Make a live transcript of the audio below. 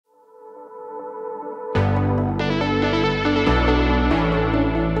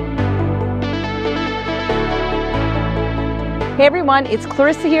Hey everyone, it's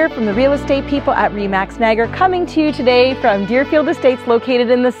Clarissa here from the real estate people at RE/MAX Niagara, coming to you today from Deerfield Estates,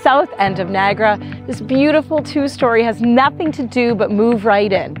 located in the south end of Niagara. This beautiful two-story has nothing to do but move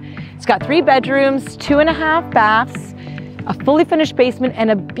right in. It's got 3 bedrooms, 2.5 baths, a fully finished basement,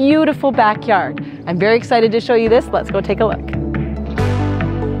 and a beautiful backyard. I'm very excited to show you this. Let's go take a look.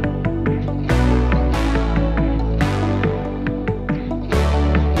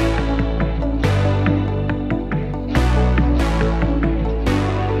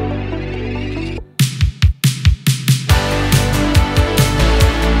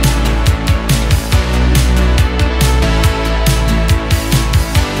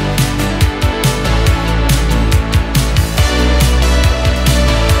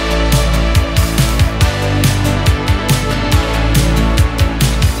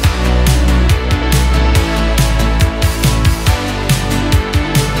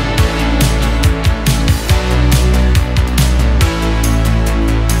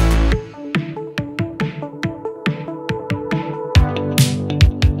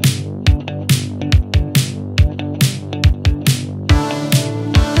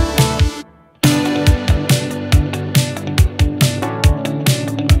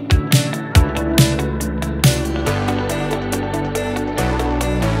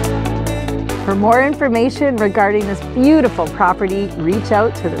 For more information regarding this beautiful property, reach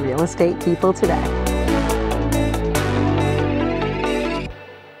out to the real estate people today.